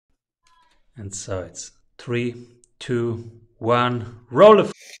And so it's three, two, one, roll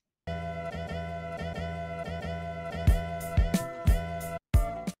the.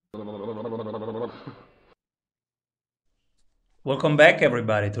 Welcome back,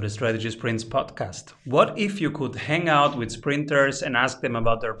 everybody, to the Strategy Sprints podcast. What if you could hang out with sprinters and ask them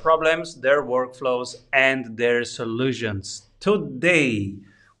about their problems, their workflows, and their solutions? Today,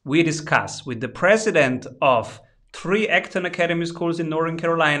 we discuss with the president of three Acton Academy schools in Northern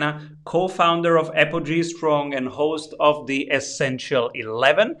Carolina, co-founder of Apogee Strong, and host of the Essential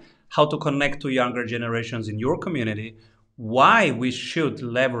 11, how to connect to younger generations in your community, why we should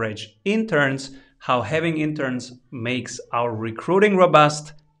leverage interns, how having interns makes our recruiting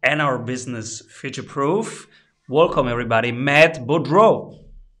robust and our business future proof. Welcome, everybody. Matt Boudreau.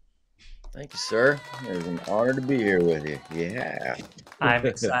 Thank you, sir. It is an honor to be here with you. Yeah. I'm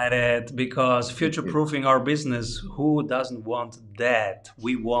excited because future proofing our business, who doesn't want that?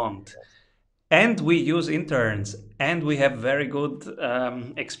 We want. And we use interns and we have very good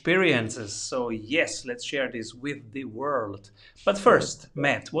experiences. So, yes, let's share this with the world. But first,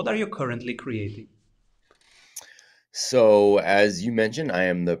 Matt, what are you currently creating? So, as you mentioned, I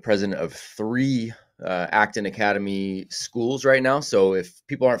am the president of three Acton Academy schools right now. So, if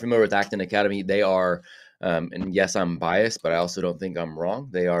people aren't familiar with Acton Academy, they are, and yes, I'm biased, but I also don't think I'm wrong.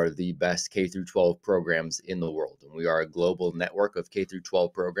 They are the best K through 12 programs in the world, and we are a global network of K through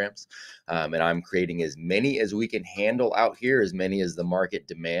 12 programs. And I'm creating as many as we can handle out here, as many as the market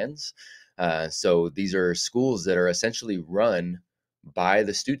demands. So, these are schools that are essentially run by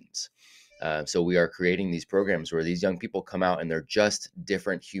the students. So we are creating these programs where these young people come out and they're just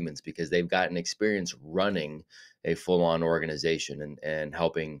different humans because they've got an experience running a full-on organization and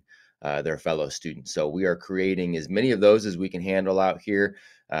helping their fellow students. So we are creating as many of those as we can handle out here.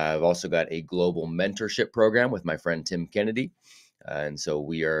 I've also got a global mentorship program with my friend Tim Kennedy. And so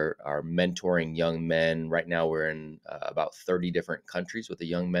we are mentoring young men. Right now, we're in about 30 different countries with the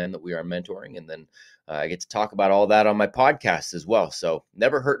young men that we are mentoring. And then I get to talk about all that on my podcast as well. So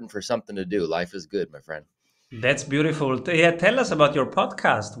never hurting for something to do. Life is good, my friend. That's beautiful. Yeah, tell us about your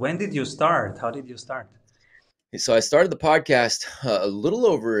podcast. When did you start? How did you start? So I started the podcast a little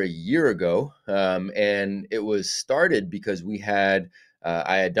over a year ago, and it was started because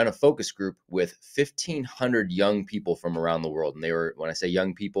I had done a focus group with 1,500 young people from around the world, and they were, when I say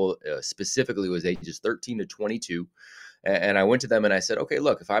young people, specifically was ages 13 to 22. And I went to them and I said, okay,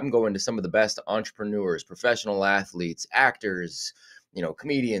 look, if I'm going to some of the best entrepreneurs, professional athletes, actors,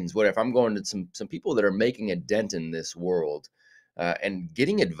 comedians, whatever, I'm going to some people that are making a dent in this world, and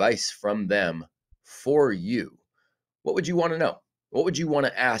getting advice from them for you, what would you want to know? What would you want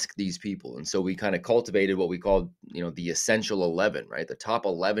to ask these people? And so we kind of cultivated what we called, the essential 11, right? The top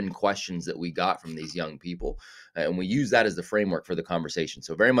 11 questions that we got from these young people. And we use that as the framework for the conversation.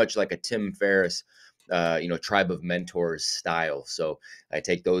 So very much like a Tim Ferriss, tribe of mentors style. So I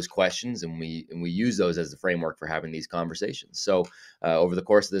take those questions and we use those as the framework for having these conversations. So over the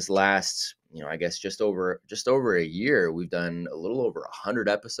course of this last, I guess just over a year, we've done a little over 100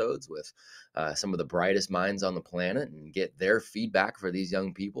 episodes with some of the brightest minds on the planet and get their feedback for these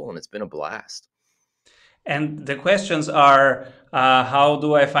young people. And it's been a blast. And the questions are how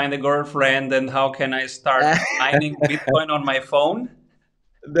do I find a girlfriend and how can I start mining Bitcoin on my phone?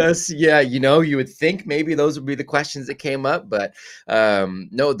 Yeah, you would think maybe those would be the questions that came up, but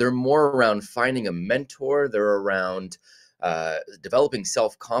no, they're more around finding a mentor. They're around developing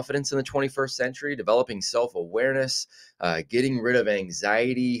self-confidence in the 21st century, developing self-awareness, getting rid of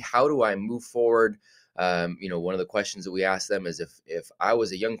anxiety. How do I move forward? One of the questions that we ask them is if I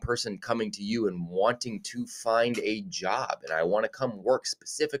was a young person coming to you and wanting to find a job and I want to come work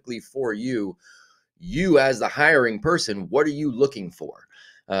specifically for you as the hiring person, what are you looking for?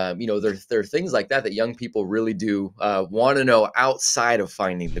 There are things like that young people really do want to know outside of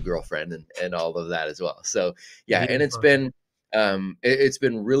finding the girlfriend and all of that as well. So yeah, and Beautiful. it's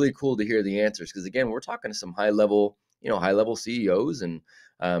been really cool to hear the answers because again, we're talking to some high level CEOs and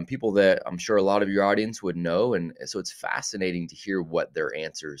people that I'm sure a lot of your audience would know, and so it's fascinating to hear what their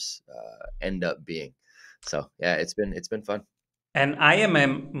answers end up being. So yeah, it's been fun. And I am a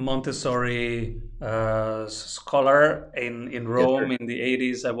Montessori scholar in Yes, sir. Rome in the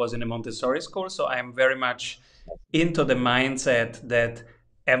 80s. I was in a Montessori school, so I am very much into the mindset that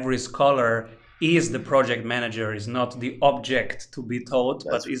every scholar is the project manager, is not the object to be taught,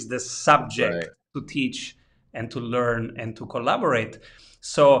 but That's is the subject right. to teach and to learn and to collaborate.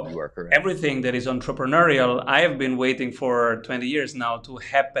 So You are correct. everything that is entrepreneurial, I have been waiting for 20 years now to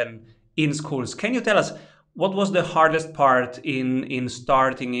happen in schools. Can you tell us what was the hardest part in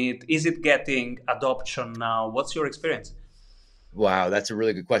starting it? Is it getting adoption now? What's your experience? Wow, that's a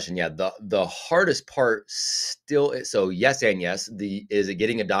really good question. Yeah, the hardest part still is, so yes and yes. The Is it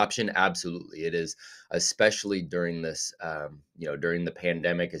getting adoption? Absolutely, it is, especially during this, during the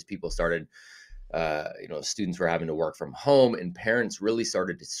pandemic, as people started, students were having to work from home, and parents really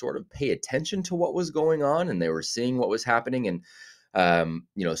started to sort of pay attention to what was going on, and they were seeing what was happening, and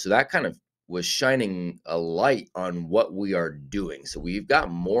so that kind of was shining a light on what we are doing. So we've got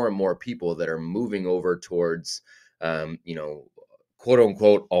more and more people that are moving over towards, um, you know, quote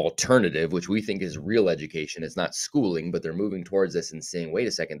unquote alternative, which we think is real education. It's not schooling, but they're moving towards this and saying, wait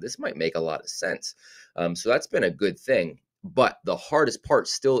a second, this might make a lot of sense. So that's been a good thing. But the hardest part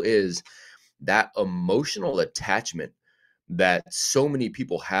still is that emotional attachment that so many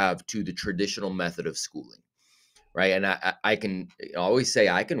people have to the traditional method of schooling, right? And I can always say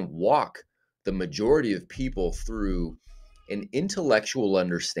I can walk the majority of people through an intellectual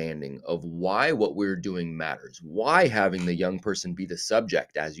understanding of why what we're doing matters, why having the young person be the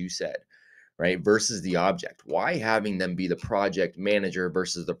subject, as you said, right, versus the object, why having them be the project manager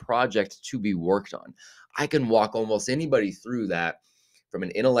versus the project to be worked on. I can walk almost anybody through that from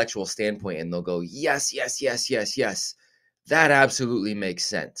an intellectual standpoint, and they'll go, yes, yes, yes, yes, yes, that absolutely makes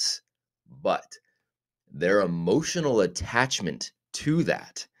sense. But their emotional attachment to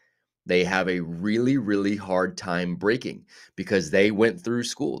that, they have a really, really hard time breaking, because they went through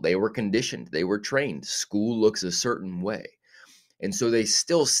school. They were conditioned, they were trained. School looks a certain way. And so they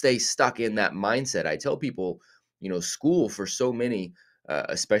still stay stuck in that mindset. I tell people, school for so many,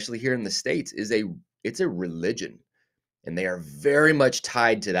 especially here in the States, it's a religion, and they are very much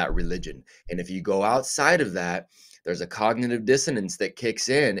tied to that religion. And if you go outside of that, there's a cognitive dissonance that kicks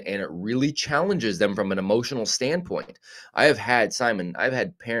in, and it really challenges them from an emotional standpoint. I've had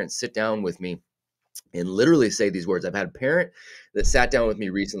parents sit down with me and literally say these words. I've had a parent that sat down with me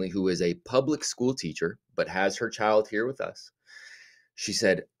recently who is a public school teacher but has her child here with us. She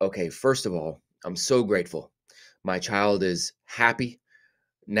said, okay, first of all, I'm so grateful. My child is happy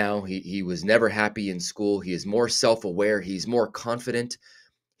now. He was never happy in school. He is more self-aware. He's more confident.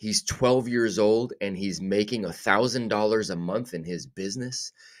 He's 12 years old, and he's making $1,000 a month in his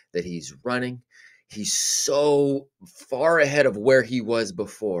business that he's running. He's so far ahead of where he was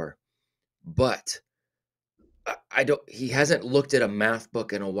before. But I don't he hasn't looked at a math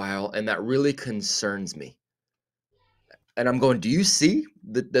book in a while, and that really concerns me. And I'm going, do you see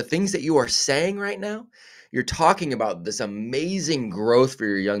the things that you are saying right now? You're talking about this amazing growth for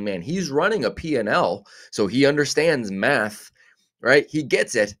your young man. He's running a P&L, so he understands math, right? He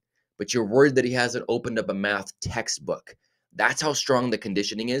gets it, but you're worried that he hasn't opened up a math textbook. That's how strong the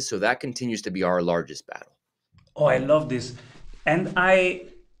conditioning is. So that continues to be our largest battle. Oh, I love this. And I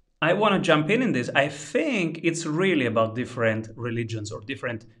want to jump in this. I think it's really about different religions or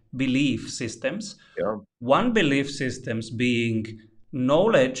different belief systems. Yeah. One belief systems being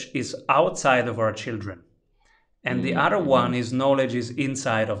knowledge is outside of our children, and the other Mm-hmm. one is knowledge is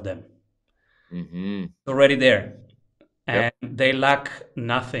inside of them. Mm-hmm. It's already there, and Yep. they lack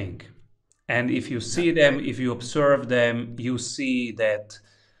nothing. And if you see That's them, right. if you observe them, you see that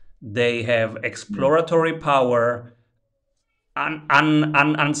they have Mm-hmm. exploratory power,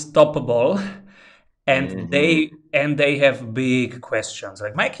 unstoppable, and Mm-hmm. they have big questions.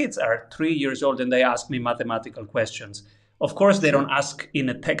 Like my kids are 3 years old and they ask me mathematical questions. Of course they Sure. don't ask in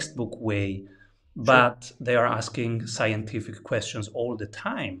a textbook way, Sure. but they are asking scientific questions all the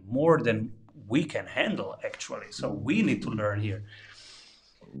time, more than we can handle actually. So we need to learn here.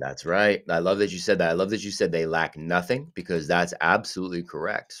 That's right. I love that you said that. I love that you said they lack nothing, because that's absolutely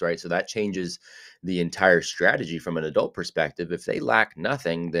correct, right? So that changes the entire strategy from an adult perspective. If they lack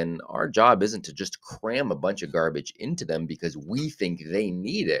nothing, then our job isn't to just cram a bunch of garbage into them because we think they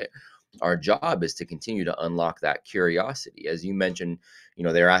need it. Our job is to continue to unlock that curiosity. As you mentioned,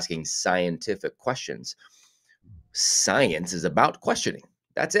 they're asking scientific questions. Science is about questioning.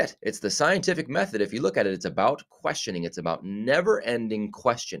 That's it. It's the scientific method. If you look at it, it's about questioning. It's about never ending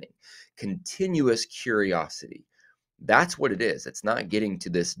questioning, continuous curiosity. That's what it is. It's not getting to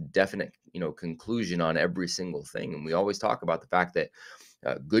this definite, conclusion on every single thing. And we always talk about the fact that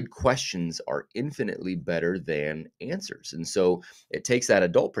good questions are infinitely better than answers. And so it takes that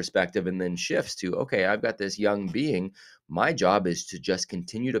adult perspective and then shifts to, okay, I've got this young being. My job is to just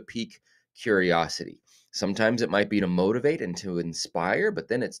continue to pique curiosity. Sometimes it might be to motivate and to inspire, but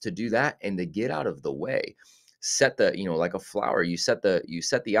then it's to do that and to get out of the way. Set the, like a flower, you set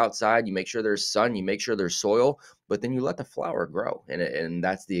the outside, you make sure there's sun, you make sure there's soil, but then you let the flower grow. And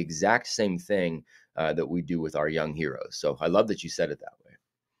that's the exact same thing that we do with our young heroes. So I love that you said it that way.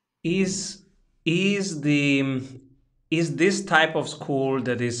 Is is the is this type of school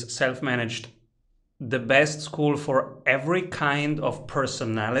that is self-managed the best school for every kind of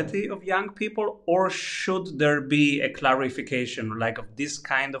personality of young people, or should there be a clarification like of this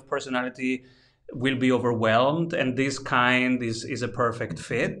kind of personality will be overwhelmed and this kind is a perfect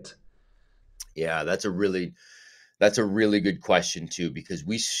fit? Yeah, that's a really good question too, because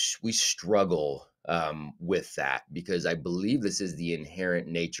we struggle with that, because I believe this is the inherent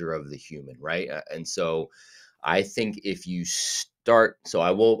nature of the human, right? And so I think if you start, so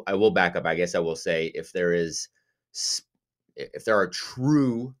I will back up. I guess I will say, s- if there are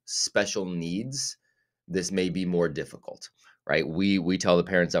true special needs, this may be more difficult, right? We tell the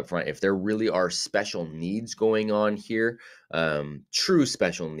parents up front, if there really are special needs going on here, true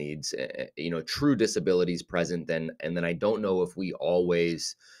special needs, true disabilities present, then I don't know if we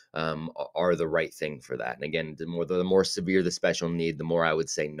always are the right thing for that. And again, the more severe the special need, the more I would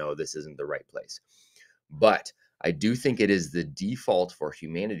say no, this isn't the right place. But I do think it is the default for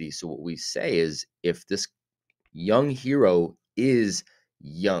humanity. So what we say is, if this young hero is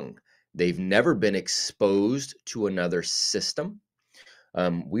young, they've never been exposed to another system.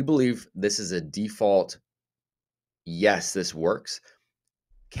 We believe this is a default. Yes, this works.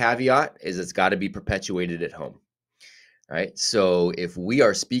 Caveat is, it's got to be perpetuated at home, right? So if we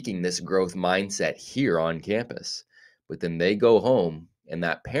are speaking this growth mindset here on campus, but then they go home and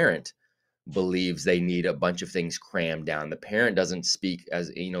that parent believes they need a bunch of things crammed down. The parent doesn't speak,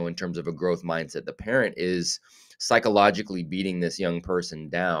 as in terms of a growth mindset. The parent is psychologically beating this young person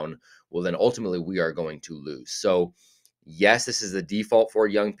down. Well, then ultimately we are going to lose. So, yes, this is the default for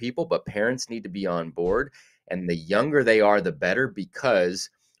young people, but parents need to be on board. And the younger they are, the better, because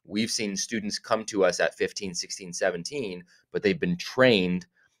we've seen students come to us at 15, 16, 17, but they've been trained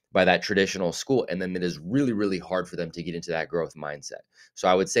by that traditional school. And then it is really, really hard for them to get into that growth mindset. So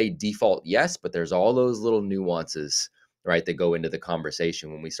I would say default, yes, but there's all those little nuances, right, that go into the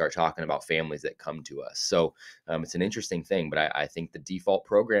conversation when we start talking about families that come to us. So it's an interesting thing, but I think the default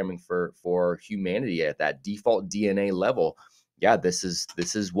programming for humanity at that default DNA level, yeah, this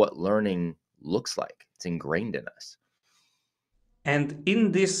is what learning looks like. It's ingrained in us. And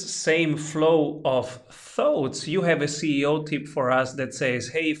in this same flow of thoughts, you have a CEO tip for us that says,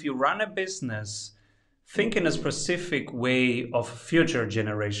 hey, if you run a business, think in a specific way of future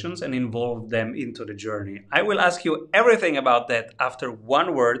generations and involve them into the journey. I will ask you everything about that after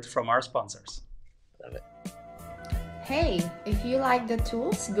one word from our sponsors. Love it. Hey, if you like the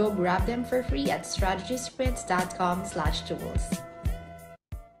tools, go grab them for free at strategysprints.com/tools.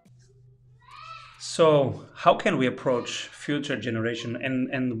 So, how can we approach future generation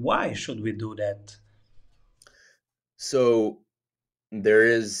and why should we do that? So there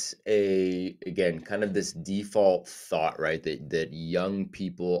is again, kind of this default thought, right, that young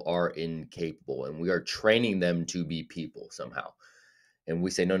people are incapable and we are training them to be people somehow. And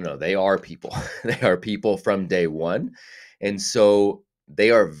we say, no, no, they are people. They are people from day one. And so they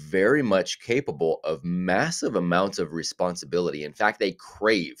are very much capable of massive amounts of responsibility. In fact, they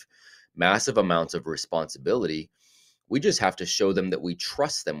crave massive amounts of responsibility. We just have to show them that we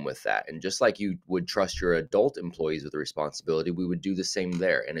trust them with that. And just like you would trust your adult employees with the responsibility, we would do the same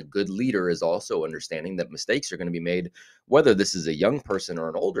there. And a good leader is also understanding that mistakes are going to be made, whether this is a young person or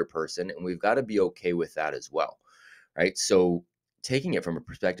an older person. And we've got to be okay with that as well, right? So taking it from a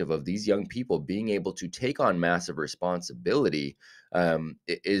perspective of these young people being able to take on massive responsibility,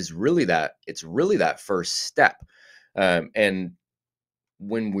 is really that, it's really that first step. And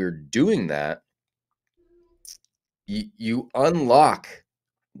when we're doing that, you unlock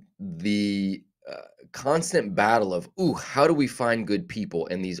the constant battle of, ooh, how do we find good people,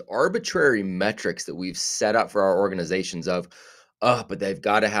 and these arbitrary metrics that we've set up for our organizations of, but they've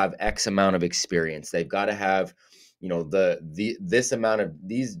got to have X amount of experience, they've got to have, the this amount of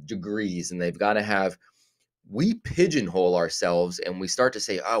these degrees, and they've got to have, we pigeonhole ourselves and we start to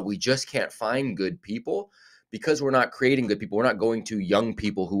say, oh, we just can't find good people because we're not creating good people. We're not going to young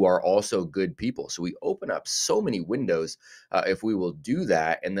people who are also good people. So we open up so many windows, if we will do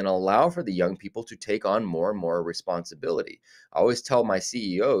that, and then allow for the young people to take on more and more responsibility. I always tell my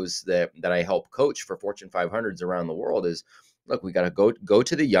CEOs that I help coach for Fortune 500s around the world is, look, we got to go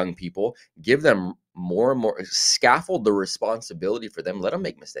to the young people, give them more and more, scaffold the responsibility for them, let them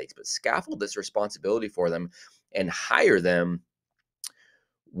make mistakes, but scaffold this responsibility for them and hire them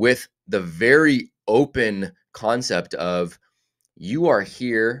with the very open concept of, you are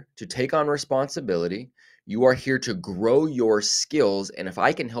here to take on responsibility. You are here to grow your skills. And if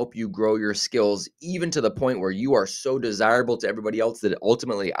I can help you grow your skills, even to the point where you are so desirable to everybody else that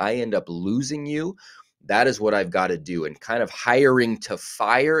ultimately I end up losing you, that is what I've got to do. And kind of hiring to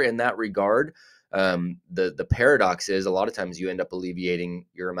fire in that regard, The paradox is a lot of times you end up alleviating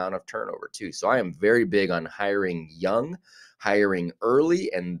your amount of turnover too. So I am very big on hiring young, hiring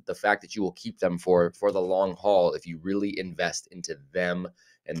early, and the fact that you will keep them for the long haul if you really invest into them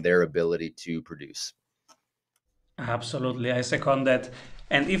and their ability to produce. Absolutely, I second that.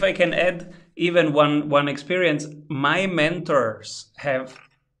 And if I can add even one experience, my mentors have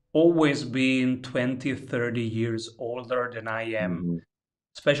always been 20, 30 years older than I am, Mhm.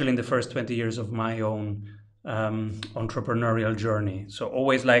 especially in the first 20 years of my own entrepreneurial journey. So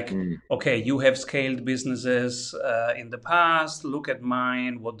always like, Mm, okay, you have scaled businesses in the past. Look at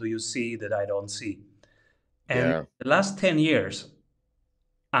mine. What do you see that I don't see? And yeah. the last 10 years,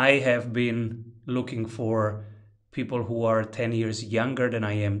 I have been looking for people who are 10 years younger than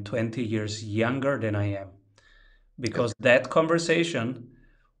I am, 20 years younger than I am, Yep. because that conversation,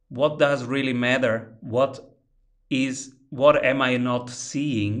 what does really matter? What am I not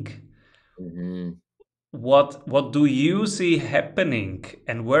seeing? Hmm. What do you see happening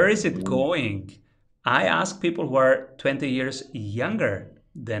and where is it Hmm. going? I ask people who are 20 years younger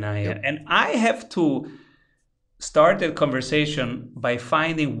than I Yep. am, and I have to start a conversation by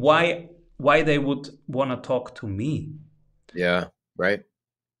finding why they would want to talk to me, Yeah. Right.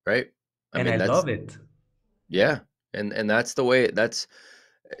 Right. I and I mean, that's love it. yeah. And that's the way that's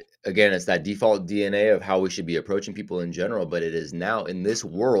again, it's that default DNA of how we should be approaching people in general, but it is now in this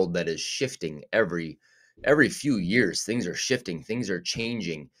world that is shifting every few years. Things are shifting, things are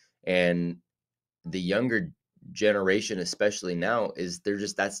changing, and the younger generation, especially now, is they're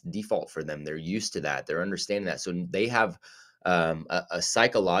just that's default for them. They're used to that. They're understanding that. So they have a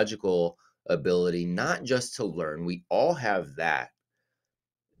psychological ability, not just to learn. We all have that.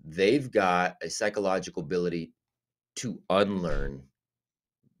 They've got a psychological ability to unlearn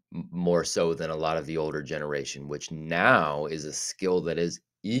more so than a lot of the older generation, which now is a skill that is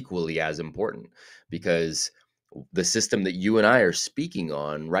equally as important because the system that you and I are speaking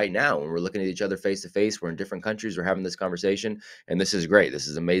on right now, when we're looking at each other face to face, we're in different countries, we're having this conversation, and this is great. This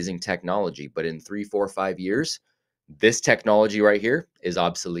is amazing technology. But in 3, 4, 5 years, this technology right here is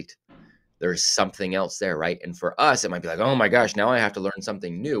obsolete. There's something else there, right? And for us, it might be like, oh my gosh, now I have to learn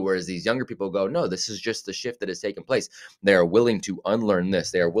something new. Whereas these younger people go, no, this is just the shift that has taken place. They are willing to unlearn this.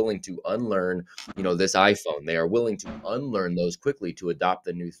 They are willing to unlearn, this iPhone. They are willing to unlearn those quickly to adopt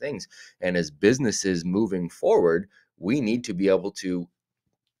the new things. And as businesses moving forward, we need to be able to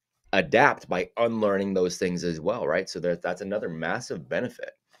adapt by unlearning those things as well, right? So that's another massive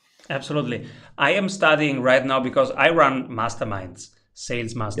benefit. Absolutely. I am studying right now because I run masterminds,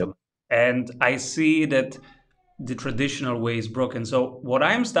 sales Yep. masterminds, and I see that the traditional way is broken. So what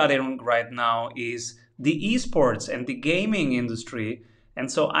I'm studying right now is the esports and the gaming industry.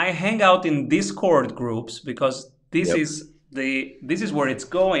 And so I hang out in Discord groups because Yep. this is where it's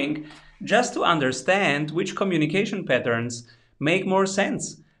going, just to understand which communication patterns make more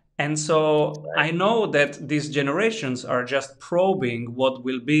sense. And so Right. I know that these generations are just probing what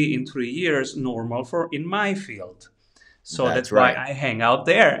will be in 3 years normal for in my field. So That's that's why right. I hang out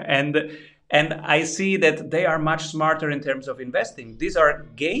there. And I see that they are much smarter in terms of investing. These are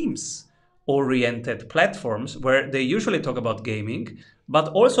games oriented platforms where they usually talk about gaming, but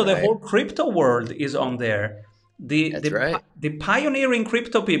also the Right. whole crypto world is on there. That's right. The pioneering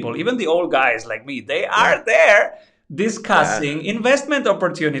crypto people, even the old guys like me, they Yeah. are there Yeah. discussing investment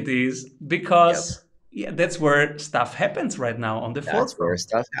opportunities Yep. because yeah, that's where stuff happens right now on the That's where forefront.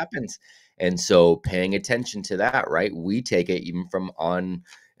 stuff happens. And so paying attention to that, right? We take it even from on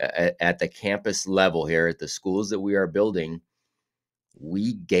at the campus level here at the schools that we are building,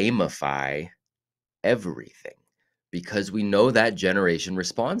 we gamify everything because we know that generation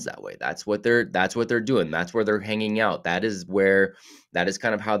responds that way. That's what they're doing. That's where they're hanging out. That is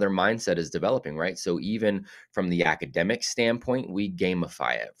kind of how their mindset is developing, right? So even from the academic standpoint, we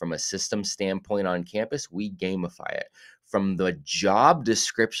gamify it. From a system standpoint on campus, we gamify it. From the job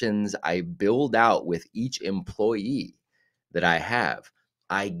descriptions I build out with each employee that I have,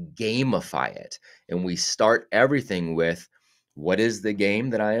 I gamify it. And we start everything with what is the game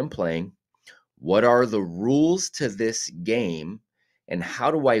that I am playing? What are the rules to this game? And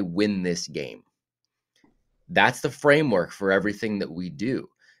how do I win this game? That's the framework for everything that we do.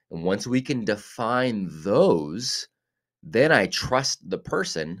 And once we can define those, then I trust the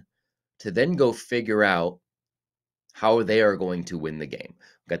person to then go figure out how they are going to win the game.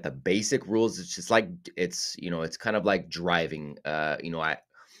 We've got the basic rules. It's just like it's kind of like driving. I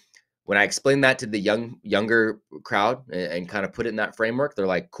when I explain that to the younger crowd and kind of put it in that framework, they're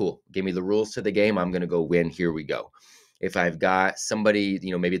like, cool, give me the rules to the game. I'm going to go win. Here we go. If I've got somebody,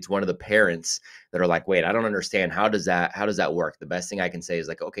 maybe it's one of the parents that are like, wait, I don't understand. How does that work? The best thing I can say is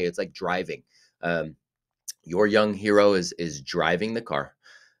like, okay, it's like driving. Um, your young hero is driving the car.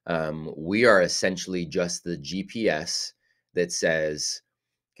 We are essentially just the GPS that says,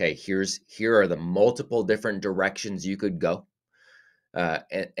 okay, here are the multiple different directions you could go.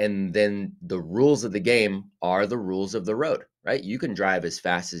 And then the rules of the game are the rules of the road, right? You can drive as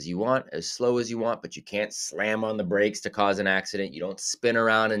fast as you want, as slow as you want, but you can't slam on the brakes to cause an accident. You don't spin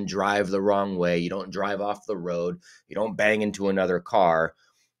around and drive the wrong way. You don't drive off the road. You don't bang into another car.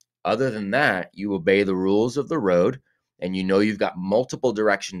 Other than that, you obey the rules of the road, and you know you've got multiple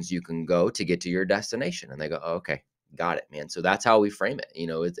directions you can go to get to your destination. And they go, oh, okay, got it, man. So that's how we frame it.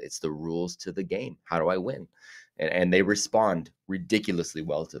 It's the rules to the game. How do I win? And they respond ridiculously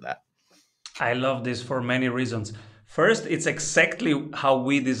well to that. I love this for many reasons. First, it's exactly how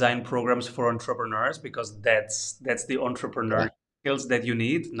we design programs for entrepreneurs, because that's the Yeah, entrepreneur skills that you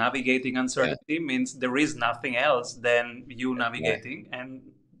need. Navigating yeah, uncertainty means there is nothing else than you that's right. navigating, and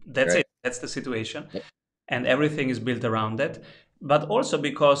that's Right. it. That's the situation, Yep. and everything is built around that. But also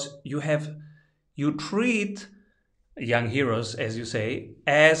because you treat young heroes, as you say,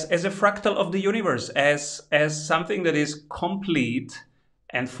 as a fractal of the universe, as something that is complete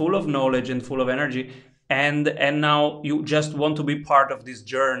and full of knowledge and full of energy, and now you just want to be part of this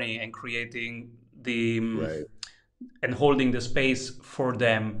journey and creating the Right. and holding the space for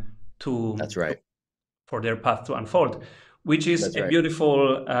them That's to right. for their path to unfold, which is That's a right.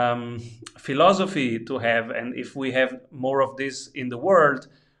 beautiful philosophy to have. And if we have more of this in the world,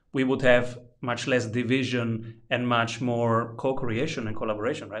 we would have much less division and much more co-creation and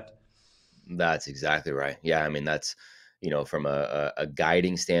collaboration, right? That's exactly right. Yeah, I mean that's from a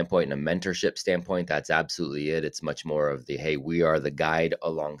guiding standpoint and a mentorship standpoint, that's absolutely it. It's much more of the hey, we are the guide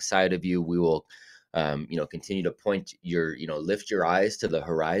alongside of you. We will, continue to point your, lift your eyes to the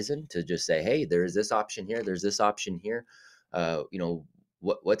horizon to just say, hey, there's this option here, there's this option here. Uh, you know,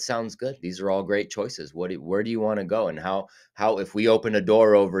 what sounds good? These are all great choices. Where do you want to go, and how if we open a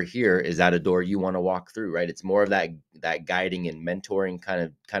door over here, is that a door you want to walk through, right? It's more of that guiding and mentoring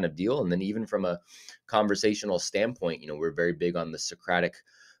kind of deal. And then even from a conversational standpoint, we're very big on the Socratic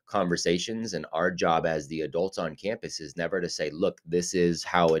conversations, and our job as the adults on campus is never to say, look, this is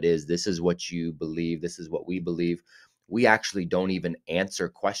how it is, this is what you believe, this is what we believe. We actually don't even answer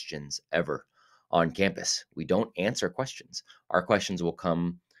questions ever on campus. We don't answer questions. Our questions will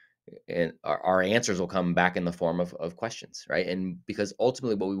come, and our answers will come back in the form of questions, right? And because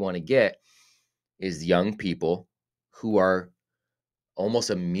ultimately what we want to get is young people who are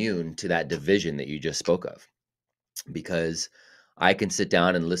almost immune to that division that you just spoke of. Because I can sit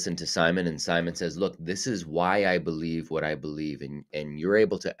down and listen to Simon, and Simon says, look, this is why I believe what I believe, and you're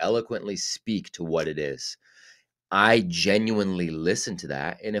able to eloquently speak to what it is. I genuinely listen to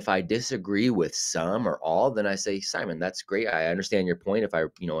that. And if I disagree with some or all, then I say, Simon, that's great. I understand your point. If I,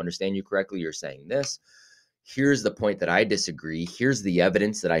 understand you correctly, you're saying this. Here's the point that I disagree. Here's the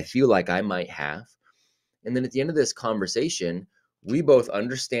evidence that I feel like I might have. And then at the end of this conversation, we both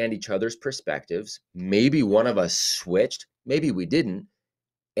understand each other's perspectives. Maybe one of us switched, maybe we didn't.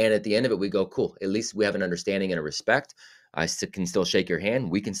 And at the end of it, we go, cool. At least we have an understanding and a respect. Can still shake your hand.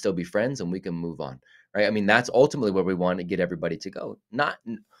 We can still be friends, and we can move on. Right. I mean, that's ultimately where we want to get everybody to go.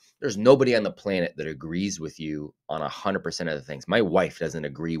 There's nobody on the planet that agrees with you on 100% of the things. My wife doesn't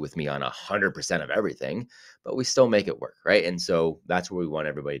agree with me on 100% of everything, but we still make it work. Right. And so that's where we want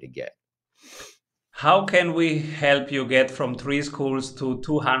everybody to get. How can we help you get from 3 schools to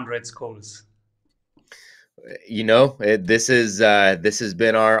 200 schools? This has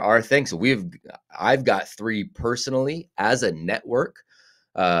been our thing. So I've got 3 personally as a network,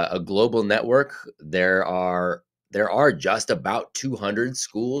 a global network. There are just about 200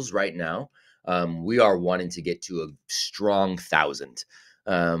 schools right now. We are wanting to get to a strong 1,000.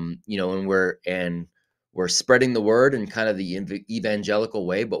 And we're spreading the word in kind of the evangelical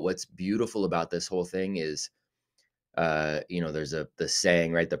way. But what's beautiful about this whole thing is, there's the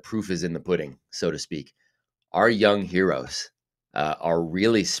saying, right? The proof is in the pudding, so to speak. Our young heroes are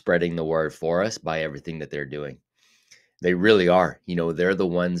really spreading the word for us by everything that they're doing. They really are. They're the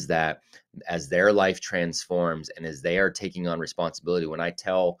ones that, as their life transforms and as they are taking on responsibility, when I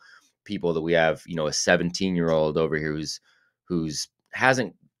tell people that we have, a 17-year-old over here who's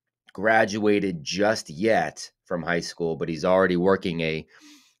hasn't graduated just yet from high school, but he's already working a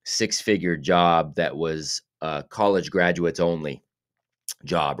 6-figure job that was a college graduates only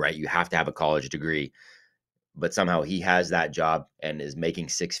job, right? You have to have a college degree, but somehow he has that job and is making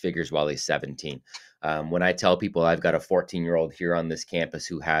 6 figures while he's 17. When I tell people I've got a 14-year-old here on this campus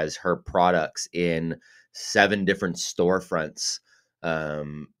who has her products in 7 different storefronts,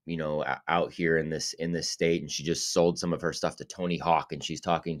 out here in this state, and she just sold some of her stuff to Tony Hawk, and she's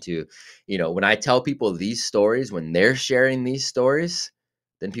talking to, when I tell people these stories, when they're sharing these stories,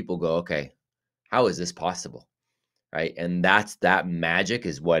 then people go, okay, how is this possible? Right. And that magic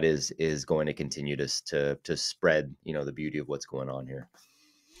is what is going to continue to spread, the beauty of what's going on here.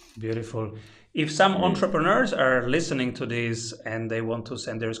 Beautiful. If some Mm, entrepreneurs are listening to this and they want to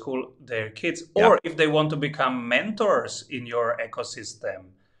send their kids, yeah. or if they want to become mentors in your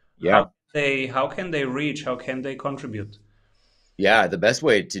ecosystem, Yeah. how can they reach? How can they contribute? Yeah, the best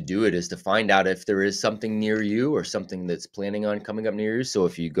way to do it is to find out if there is something near you or something that's planning on coming up near you. So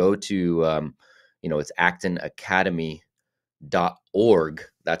if you go to, it's actonacademy.org,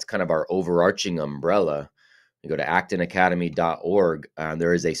 that's kind of our overarching umbrella. You go to actonacademy.org,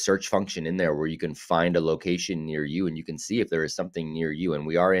 there is a search function in there where you can find a location near you, and you can see if there is something near you. And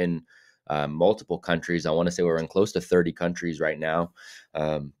we are in multiple countries. I want to say we're in close to 30 countries right now.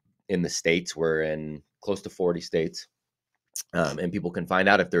 In the States, we're in close to 40 states. And people can find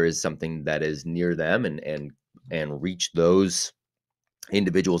out if there is something that is near them, and reach those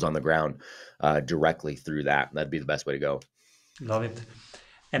individuals on the ground directly through that. That'd be the best way to go. Love it.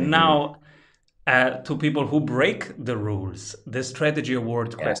 And Hmm. now, to people who break the rules, the strategy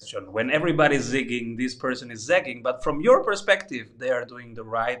award Yeah, question. When everybody's zigging, this person is zagging, but from your perspective, they are doing the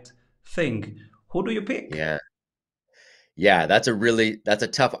right thing. Who do you pick? yeah, yeah. That's a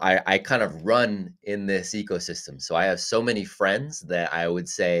tough. I kind of run in this ecosystem, so I have so many friends that I would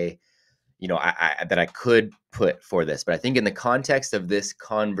say, that I could put for this. But I think in the context of this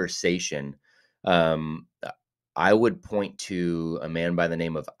conversation, um, I would point to a man by the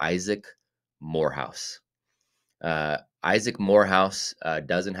name of Isaac Morehouse. Isaac Morehouse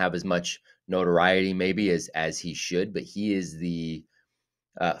doesn't have as much notoriety maybe as he should, but he is the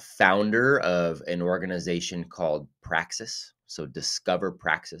founder of an organization called Praxis. So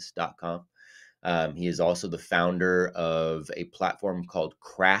discoverpraxis.com. He is also the founder of a platform called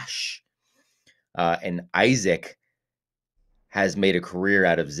Crash. And Isaac has made a career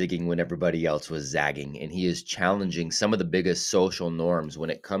out of zigging when everybody else was zagging. And he is challenging some of the biggest social norms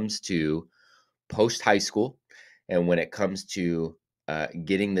when it comes to post high school, and when it comes to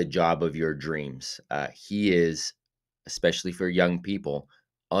getting the job of your dreams. He is, especially for young people,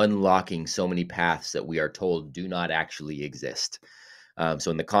 unlocking so many paths that we are told do not actually exist.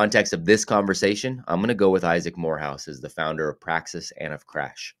 So, in the context of this conversation, I'm going to go with Isaac Morehouse as the founder of Praxis and of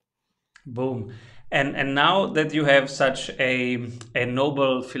Crash. Boom. And now that you have such a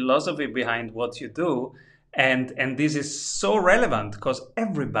noble philosophy behind what you do, and this is so relevant because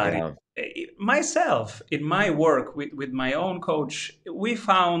everybody, Yeah, myself, in my work with my own coach, we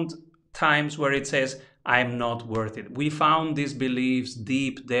found times where it says, I'm not worth it. We found these beliefs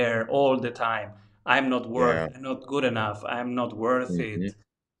deep there all the time. I'm not worth, yeah, I'm not good enough, I'm not worth hmm, it,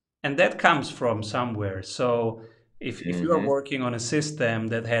 and that comes from somewhere. So if you are hmm. working on a system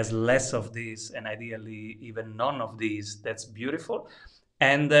that has less of these and ideally even none of these, that's beautiful.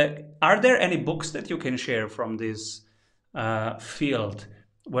 And are there any books that you can share from this field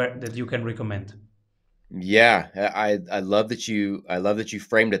where that you can recommend? Yeah, I love that you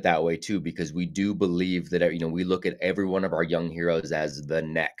framed it that way too, because we do believe that we look at every one of our young heroes as the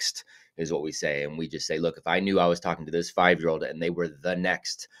next, is what we say, and we just say, look, if I knew I was talking to this 5-year-old and they were the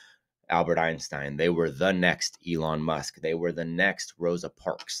next Albert Einstein, they were the next Elon Musk, they were the next Rosa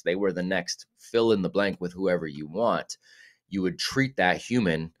Parks, they were the next fill in the blank with whoever you want, you would treat that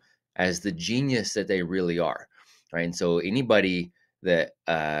human as the genius that they really are, right? And so anybody that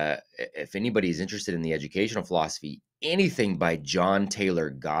if anybody is interested in the educational philosophy, anything by John Taylor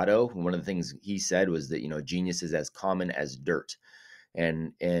Gatto, one of the things he said was that genius is as common as dirt,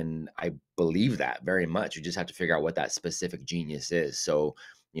 and I believe that very much. You just have to figure out what that specific genius is. So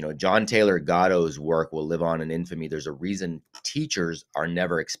John Taylor Gatto's work will live on in infamy. There's a reason teachers are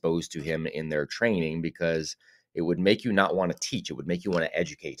never exposed to him in their training, because it would make you not want to teach. It would make you want to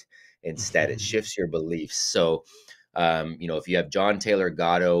educate instead. It shifts your beliefs. So if you have John Taylor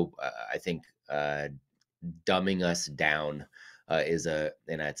Gatto, I think dumbing us down is a,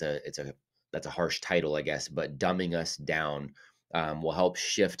 and that's a harsh title, I guess, but dumbing us down will help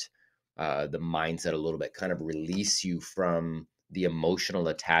shift the mindset a little bit, kind of release you from the emotional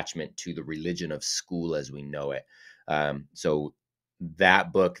attachment to the religion of school as we know it. So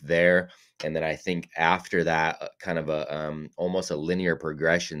that book there, and then I think after that, kind of a almost a linear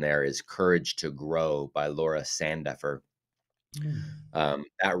progression there, is Courage to Grow by Laura Sandeffer. Mm.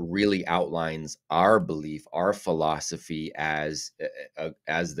 That really outlines our belief, our philosophy as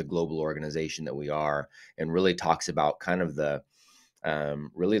the global organization that we are, and really talks about kind of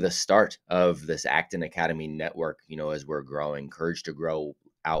really the start of this Acton Academy network. As we're growing, Courage to Grow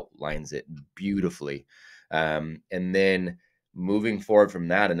outlines it beautifully. And then moving forward from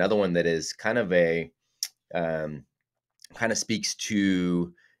that, another one that is kind of um, speaks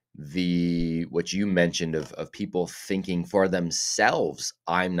to the what you mentioned of people thinking for themselves,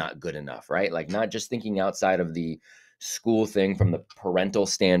 I'm not good enough, right? Like not just thinking outside of the school thing from the parental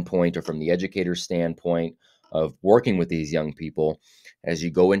standpoint or from the educator standpoint of working with these young people, as you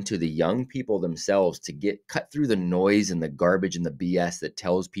go into the young people themselves to get cut through the noise and the garbage and the BS that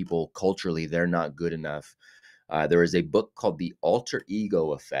tells people culturally they're not good enough. There is a book called The Alter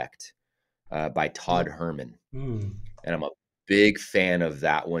Ego Effect by Todd Herman, Mm. and I'm a big fan of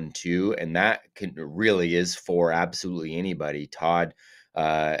that one too. And that really is for absolutely anybody. Todd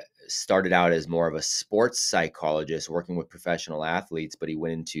uh, started out as more of a sports psychologist working with professional athletes, but he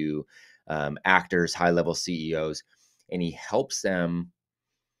went into actors, high level CEOs, and he helps them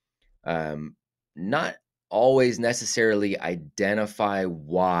not always necessarily identify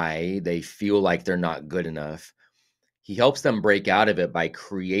why they feel like they're not good enough. He helps them break out of it by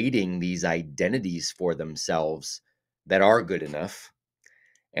creating these identities for themselves that are good enough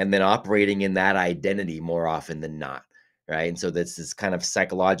and then operating in that identity more often than not. Right. And so that's this kind of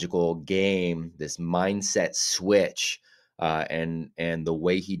psychological game, this mindset switch. And the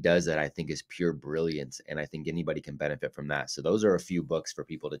way he does it, I think, is pure brilliance. And I think anybody can benefit from that. So those are a few books for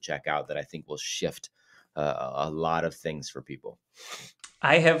people to check out that I think will shift a lot of things for people.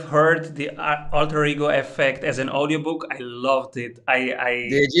 I have heard the Alter Ego Effect as an audiobook. I loved it.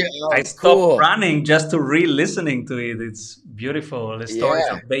 Did you? I Oh, stopped cool. running just to re-listening to it. It's beautiful. The stories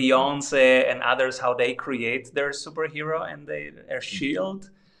Yeah. of Beyonce and others, how they create their superhero and their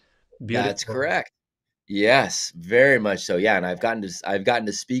shield. That's Beautiful. correct. Yes, very much so. Yeah, and I've gotten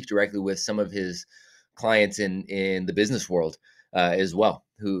to speak directly with some of his clients in the business world as well,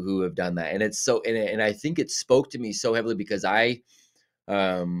 who have done that, and it's so and I think it spoke to me so heavily because I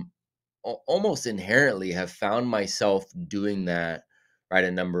um almost inherently have found myself doing that right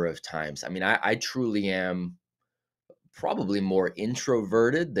a number of times. I mean, I truly am probably more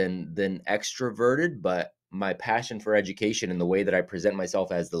introverted than extroverted, but my passion for education and the way that I present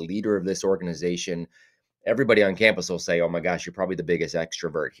myself as the leader of this organization, everybody on campus will say, "Oh my gosh, you're probably the biggest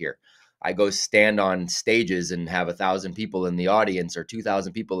extrovert here." I go stand on stages and have 1,000 people in the audience or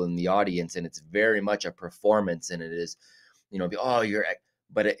 2,000 people in the audience, and it's very much a performance. And it is, oh,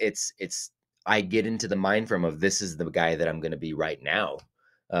 but it's. I get into the mind frame of this is the guy that I'm going to be right now,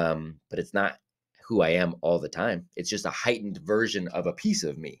 but it's not who I am all the time. It's just a heightened version of a piece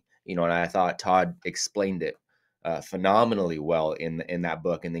of me, And I thought Todd explained it phenomenally well in that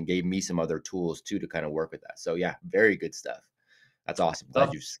book, and then gave me some other tools too to kind of work with that. So yeah, very good stuff. That's awesome.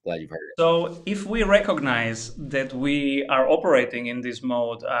 Glad you've heard it. So, if we recognize that we are operating in this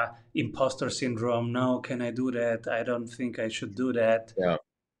mode, imposter syndrome, no, can I do that? I don't think I should do that. Yeah,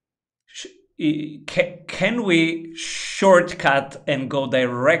 Sh- can we shortcut and go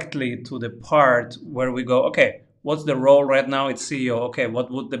directly to the part where we go, okay, what's the role right now? It's CEO. Okay,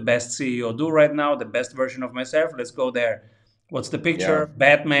 what would the best CEO do right now? The best version of myself? Let's go there. What's the yeah, picture?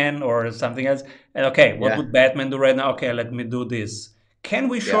 Batman or something else? And okay, what yeah, would Batman do right now? Okay, let me do this. Can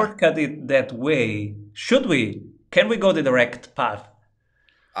we yeah. shortcut it that way? Should we? Can we go the direct path?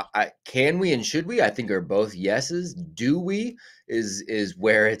 Can we and should we? I think are both yeses. Do we is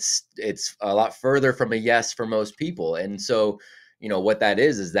where it's a lot further from a yes for most people. And so, what that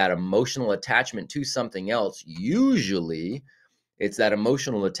is that emotional attachment to something else. Usually, it's that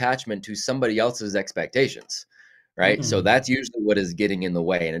emotional attachment to somebody else's expectations, right? So Mm. that's usually what is getting in the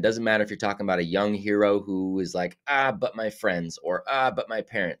way. And it doesn't matter if you're talking about a young hero who is like, but my friends, or but my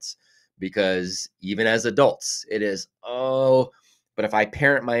parents, because even as adults, it is, oh, but if I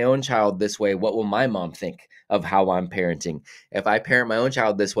parent my own child this way, what will my mom think of how I'm parenting? If I parent my own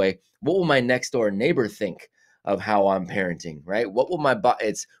child this way, what will my next door neighbor think of how I'm parenting, right? What will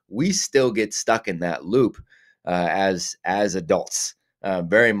it's, we still get stuck in that loop as adults,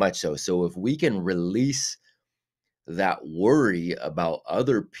 very much so. So if we can release that worry about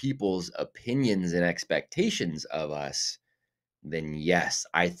other people's opinions and expectations of us, then yes,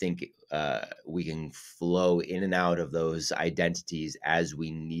 I think we can flow in and out of those identities as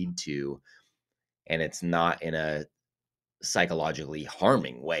we need to, and it's not in a psychologically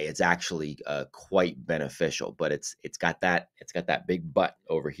harming way. It's actually quite beneficial, but it's got that big but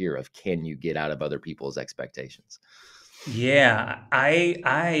over here of can you get out of other people's expectations? Yeah,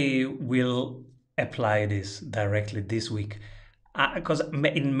 I will apply this directly this week because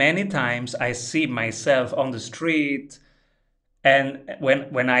in many times I see myself on the street And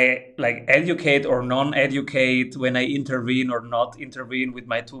when I like educate or non-educate, when I intervene or not intervene with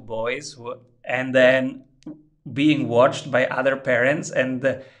my two boys, and Yeah. then being watched by other parents, and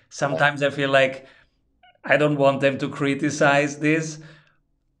Yeah. sometimes I feel like I don't want them to criticize this.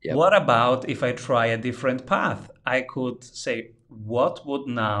 Yep. What about if I try a different path? I could say, what would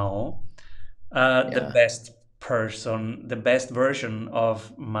now the Yeah. best person, the best version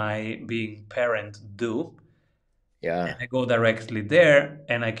of my being parent do? And Yeah. I go directly there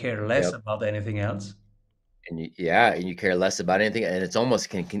and I care less Yep. about anything else. And you care less about anything, and it's almost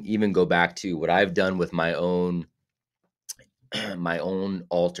can even go back to what I've done with my own my own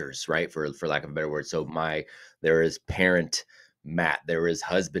altars, right? For lack of a better word. So there is parent Matt, there is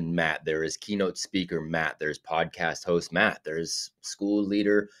husband Matt, there is keynote speaker Matt, there's podcast host Matt, there's school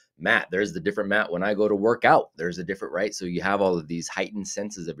leader Matt, there's the different Matt when I go to work out. There's a different, right? So you have all of these heightened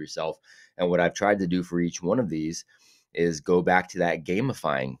senses of yourself. And what I've tried to do for each one of these is go back to that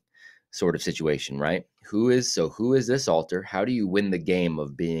gamifying sort of situation, right? Who is this altar? How do you win the game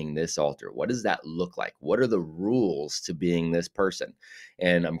of being this altar? What does that look like? What are the rules to being this person?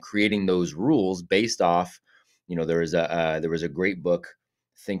 And I'm creating those rules based off, there was a great book,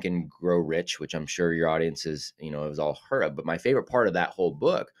 Think and Grow Rich, which I'm sure your audience is, has all heard of. But my favorite part of that whole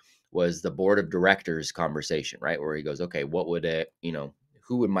book was the board of directors conversation, right? Where he goes, okay, what would it,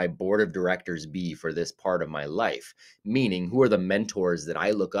 who would my board of directors be for this part of my life? Meaning, who are the mentors that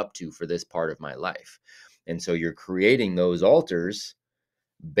I look up to for this part of my life? And so you're creating those altars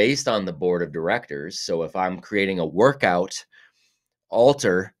based on the board of directors. So if I'm creating a workout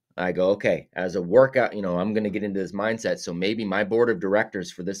altar, I go, okay, as a workout, I'm going to get into this mindset. So maybe my board of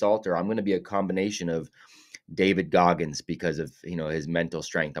directors for this altar, I'm going to be a combination of David Goggins because of, his mental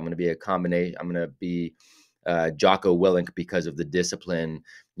strength. I'm going to be a combination. I'm going to be Jocko Willink because of the discipline,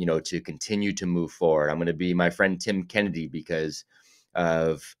 to continue to move forward. I'm going to be my friend Tim Kennedy because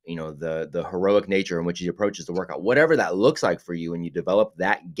of, the heroic nature in which he approaches the workout, whatever that looks like for you. And you develop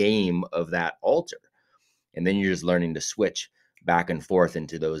that game of that altar. And then you're just learning to switch back and forth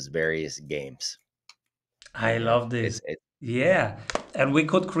into those various games. I Yeah. love this. Yeah. And we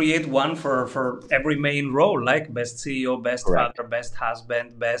could create one for every main role, like best CEO, best Correct. father, best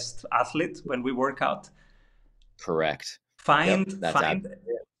husband, best athlete when we work out. Correct. Yep. Find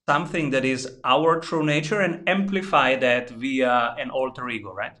something that is our true nature and amplify that via an alter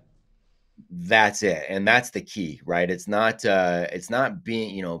ego, right? That's it. And that's the key, right? It's not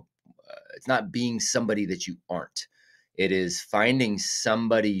being, it's not being somebody that you aren't. It is finding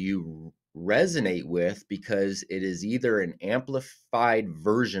somebody you resonate with because it is either an amplified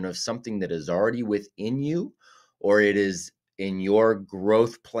version of something that is already within you, or it is in your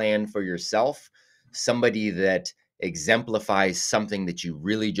growth plan for yourself, somebody that exemplifies something that you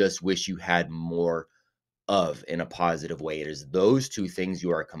really just wish you had more of in a positive way. It is those two things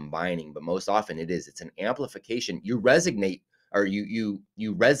you are combining, but most often it's an amplification. You resonate or you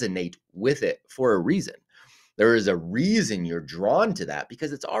resonate with it for a reason. There is a reason you're drawn to that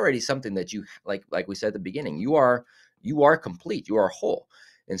because it's already something that you like we said at the beginning. You are complete, you are whole.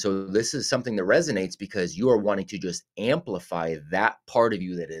 And so this is something that resonates because you are wanting to just amplify that part of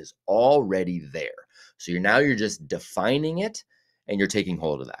you that is already there. So you're just defining it and you're taking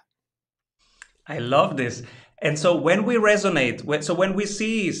hold of that. I love this. And so when we resonate, so when we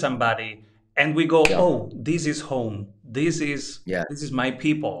see somebody and we go, Yeah. "Oh, this is home. Yeah. This is my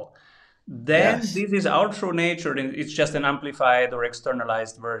people." Then Yes. this is our true nature and it's just an amplified or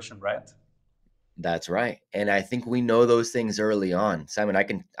externalized version, right? That's right. And I think we know those things early on. Simon,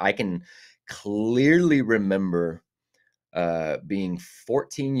 I can clearly remember being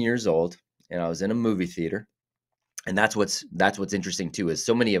 14 years old and I was in a movie theater. And that's what's interesting too, is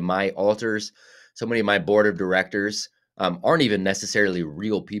so many of my alters, so many of my board of directors aren't even necessarily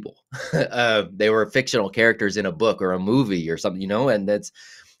real people. They were fictional characters in a book or a movie or something,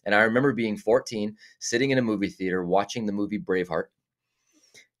 and I remember being 14, sitting in a movie theater watching the movie Braveheart.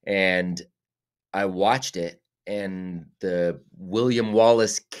 And I watched it, and the William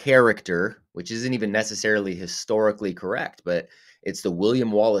Wallace character, which isn't even necessarily historically correct, but it's the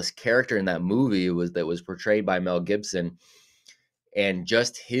William Wallace character in that movie that was portrayed by Mel Gibson, and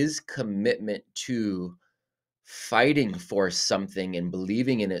just his commitment to fighting for something and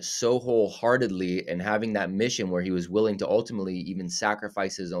believing in it so wholeheartedly and having that mission where he was willing to ultimately even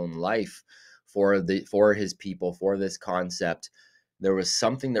sacrifice his own life for his people, for this concept. There was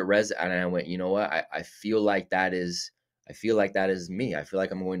something that and I went, you know what, I feel like that is me. I feel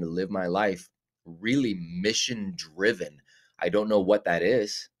like I'm going to live my life really mission driven. I don't know what that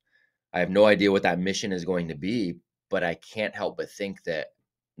is. I have no idea what that mission is going to be, but I can't help but think that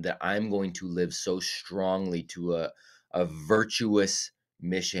I'm going to live so strongly to a virtuous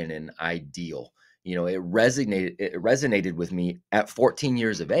mission and ideal. It resonated with me at 14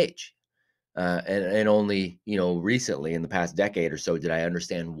 years of age. And only, recently in the past decade or so did I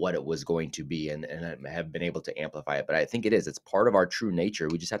understand what it was going to be, and I have been able to amplify it. But I think it's part of our true nature.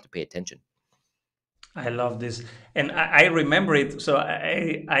 We just have to pay attention. I love this, and I remember it. So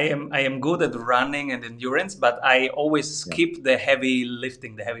I am good at running and endurance, but I always Yeah. skip the heavy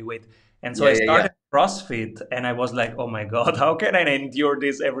lifting, the heavy weight. And so Yeah, I yeah, yeah. started CrossFit, and I was like, "Oh my God, how can I endure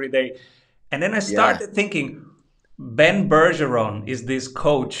this every day?" And then I Yeah. started thinking, Ben Bergeron is this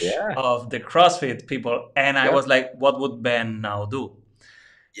coach Yeah. of the CrossFit people, and I Yep. was like, "What would Ben now do?"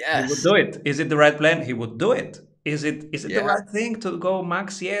 He would Yes. do it. Is it the right plan? He would do it. Is it the Yeah. right thing to go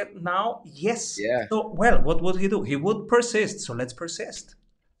max yet now? Yes. Yeah. So well, what would he do? He would persist. So let's persist.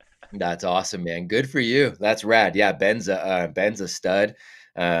 That's awesome, man. Good for you. That's rad. Yeah, Ben's a stud.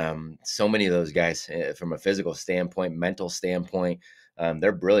 So many of those guys, from a physical standpoint, mental standpoint,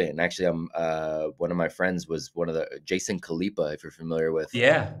 they're brilliant. And actually, one of my friends was one of the Jason Kalipa, if you're familiar with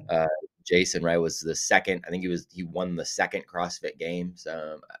Yeah. uh, Jason, right? Was the second. I think he won the second CrossFit Games.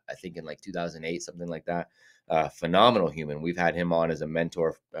 I think in like 2008, something like that. Phenomenal human. We've had him on as a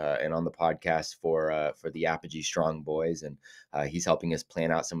mentor, and on the podcast for the Apogee Strong Boys, and he's helping us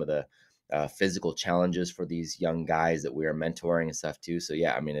plan out some of the physical challenges for these young guys that we are mentoring and stuff too. So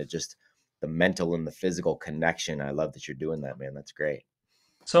yeah, I mean, it just the mental and the physical connection. I love that you're doing that, man. That's great.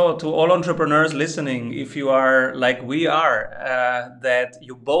 So to all entrepreneurs listening, if you are like we are, that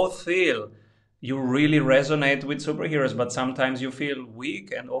you both feel you really resonate with superheroes, but sometimes you feel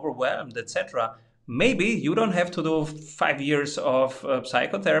weak and overwhelmed, etc. Maybe you don't have to do 5 years of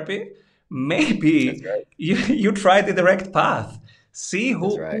psychotherapy. That's Maybe right. you try the direct path. See That's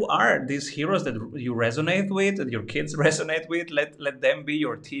who right. who are these heroes that you resonate with, that your kids resonate with. Let them be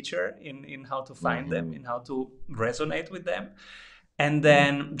your teacher in how to find them, Hmm. in how to resonate with them, and Hmm.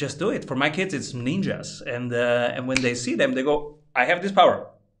 then just do it. For my kids, it's ninjas, and when they see them, they go, "I have this power,"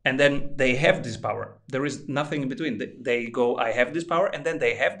 and then they have this power. There is nothing in between. They go, "I have this power," and then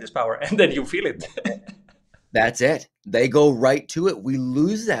they have this power, and then you feel it. That's it. They go right to it. We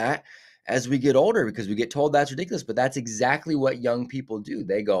lose that as we get older because we get told that's ridiculous, but that's exactly what young people do.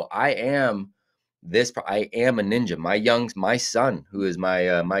 They go, "I am this. I am a ninja." My son, who is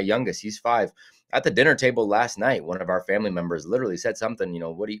my youngest, he's 5. At the dinner table last night, one of our family members literally said something.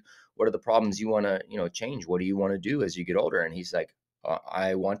 What are the problems you want to change? What do you want to do as you get older? And he's like,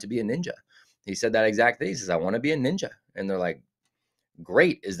 "I want to be a ninja." He said that exact thing. He says, "I want to be a ninja," and they're like,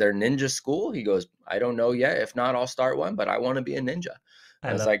 "Great. Is there ninja school?" He goes, "I don't know yet. If not, I'll start one, but I want to be a ninja." I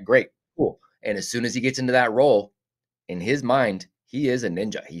And it's love. like, great, cool. And as soon as he gets into that role, in his mind, he is a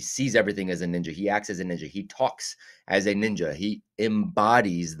ninja. He sees everything as a ninja. He acts as a ninja. He talks as a ninja. He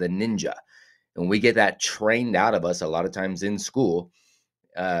embodies the ninja. And we get that trained out of us a lot of times in school.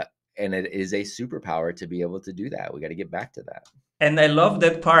 Uh, and it is a superpower to be able to do that. We got to get back to that. And I love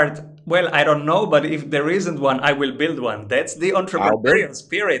that part. Well, I don't know, but if there isn't one, I will build one. That's the I'll build. entrepreneurial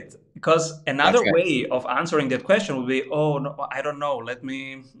spirit. Because That's another right. way of answering that question would be, "Oh no, I don't know. Let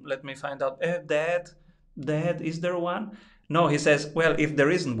me find out." Dad, is there one? No, he says, "Well, if there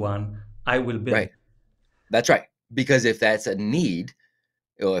isn't one, I will build." Right. That's right. Because if that's a need,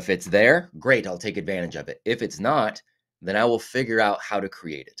 if it's there, great, I'll take advantage of it. If it's not, then I will figure out how to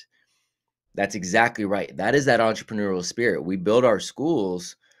create it. That's exactly right. That is that entrepreneurial spirit. We build our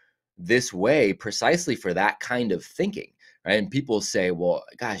schools this way precisely for that kind of thinking, right? And people say, well,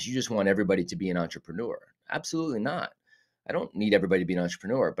 gosh, you just want everybody to be an entrepreneur. Absolutely not. I don't need everybody to be an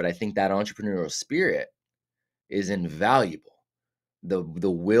entrepreneur, but I think that entrepreneurial spirit is invaluable. The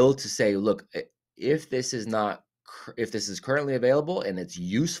will to say, look, if this is not if this is currently available and it's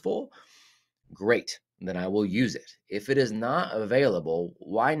useful, great, then I will use it. If it is not available,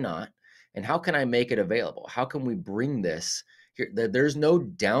 why not? And how can I make it available? How can we bring this here? There's no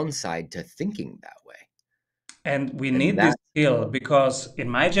downside to thinking that way. And we And need this that's skill because in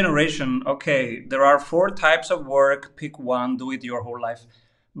my generation, okay, there are four types of work. Pick one, do it your whole life.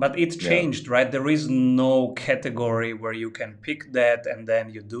 But it's yeah, changed, right? There is no category where you can pick that and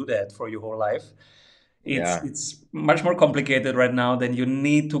then you do that for your whole life. It's yeah, it's much more complicated right now. Than you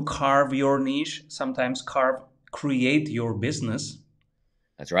need to carve your niche, sometimes create your business.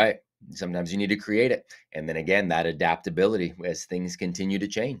 that's right. Sometimes you need to create it. And then again, that adaptability as things continue to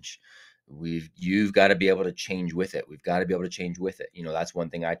change. You've got to be able to change with it. We've got to be able to change with it. That's one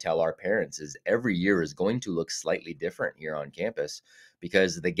thing I tell our parents is every year is going to look slightly different here on campus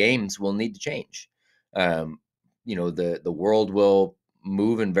because the games will need to change. Um, the world will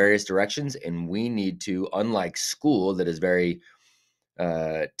move in various directions, and we need to, unlike school that is very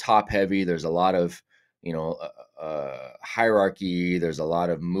top heavy, there's a lot of hierarchy. There's a lot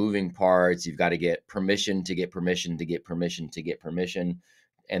of moving parts. You've got to get permission to get permission to get permission to get permission.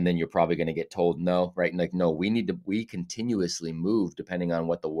 And then you're probably going to get told no, right? And like, no, we continuously move depending on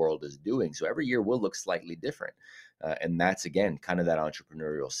what the world is doing. So every year will look slightly different. And that's, again, kind of that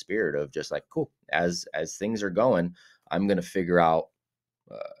entrepreneurial spirit of just like, cool, as things are going, I'm going to figure out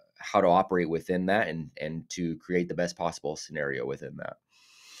how to operate within that and to create the best possible scenario within that.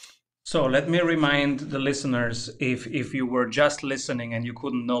 So let me remind the listeners, if you were just listening and you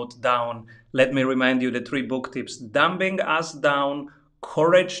couldn't note down, let me remind you the 3 book tips: Dumbing Us Down,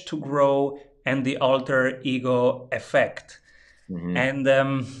 Courage to Grow, and The Alter Ego Effect. Mm-hmm.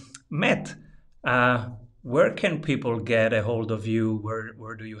 And Matt, where can people get a hold of you?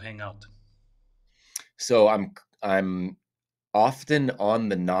 Where do you hang out? So I'm often on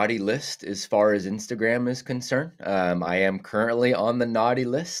the naughty list as far as Instagram is concerned. I am currently on the naughty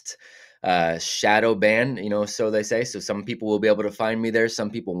list, shadow ban, so they say. So some people will be able to find me there, some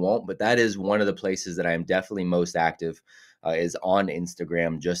people won't, but that is one of the places that I am definitely most active, is on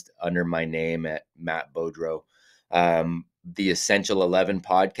Instagram, just under my name at Matt Beaudreau. The Essential 11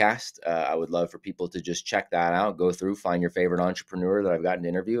 podcast, I would love for people to just check that out, go through, find your favorite entrepreneur that I've gotten to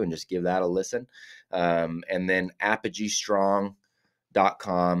interview and just give that a listen. And then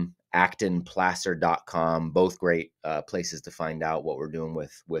ApogeeStrong.com, ActonPlacer.com, both great places to find out what we're doing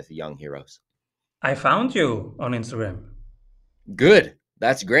with young heroes. I found you on Instagram. Good.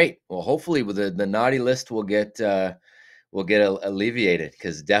 That's great. Well, hopefully with the naughty list will get alleviated,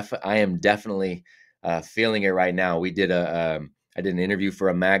 because I am definitely feeling it right now. I did an interview for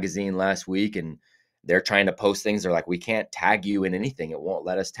a magazine last week, and they're trying to post things. They're like, we can't tag you in anything. It won't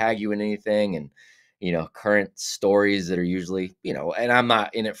let us tag you in anything. And, current stories that are usually, and I'm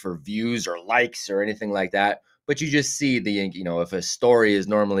not in it for views or likes or anything like that, but you just see if a story is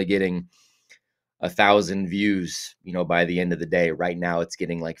normally getting 1,000 views, by the end of the day, right now it's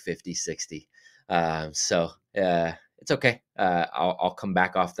getting like 50, 60. So it's okay. I'll come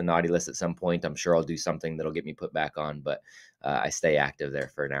back off the naughty list at some point. I'm sure I'll do something that'll get me put back on, but I stay active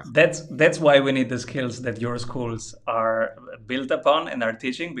there for now. That's why we need the skills that your schools are built upon and are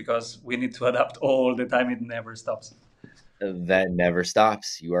teaching, because we need to adapt all the time. It never stops. That never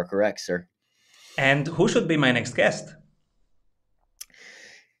stops. You are correct, sir. And who should be my next guest?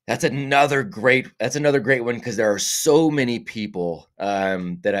 That's another great one, because there are so many people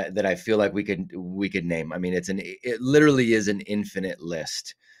that I feel like we could name. I mean, it literally is an infinite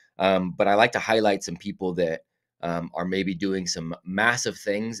list. But I like to highlight some people that are maybe doing some massive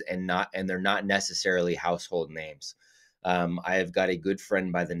things and they're not necessarily household names. I have got a good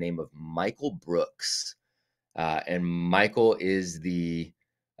friend by the name of Michael Brooks, and Michael is the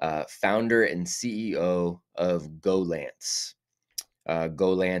founder and CEO of GoLance.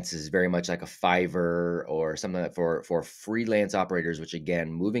 GoLance is very much like a Fiverr or something like for freelance operators, which,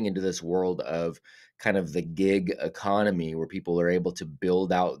 again, moving into this world of kind of the gig economy, where people are able to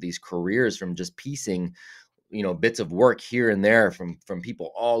build out these careers from just piecing, bits of work here and there from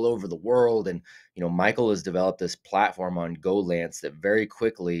people all over the world. And, Michael has developed this platform on GoLance that very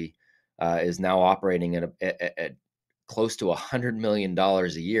quickly is now operating at close to $100 million a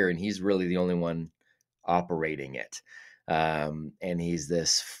year. And he's really the only one operating it. And he's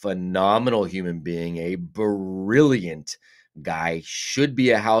this phenomenal human being, a brilliant guy, should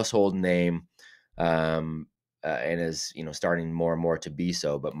be a household name, and is, starting more and more to be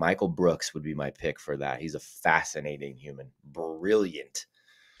so. But Michael Brooks would be my pick for that. He's a fascinating human, brilliant,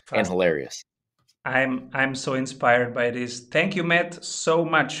 and hilarious. I'm so inspired by this. Thank you, Matt, so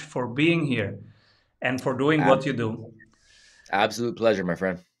much for being here and for doing what you do. Absolute pleasure, my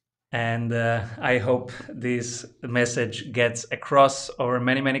friend. And I hope this message gets across over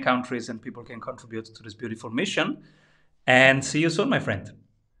many, many countries and people can contribute to this beautiful mission. And see you soon, my friend.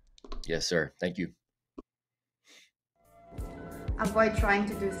 Yes, sir. Thank you. Avoid trying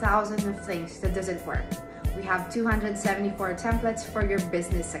to do thousands of things that doesn't work. We have 274 templates for your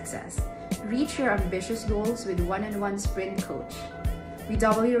business success. Reach your ambitious goals with one-on-one sprint coach. We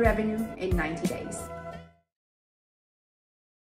double your revenue in 90 days.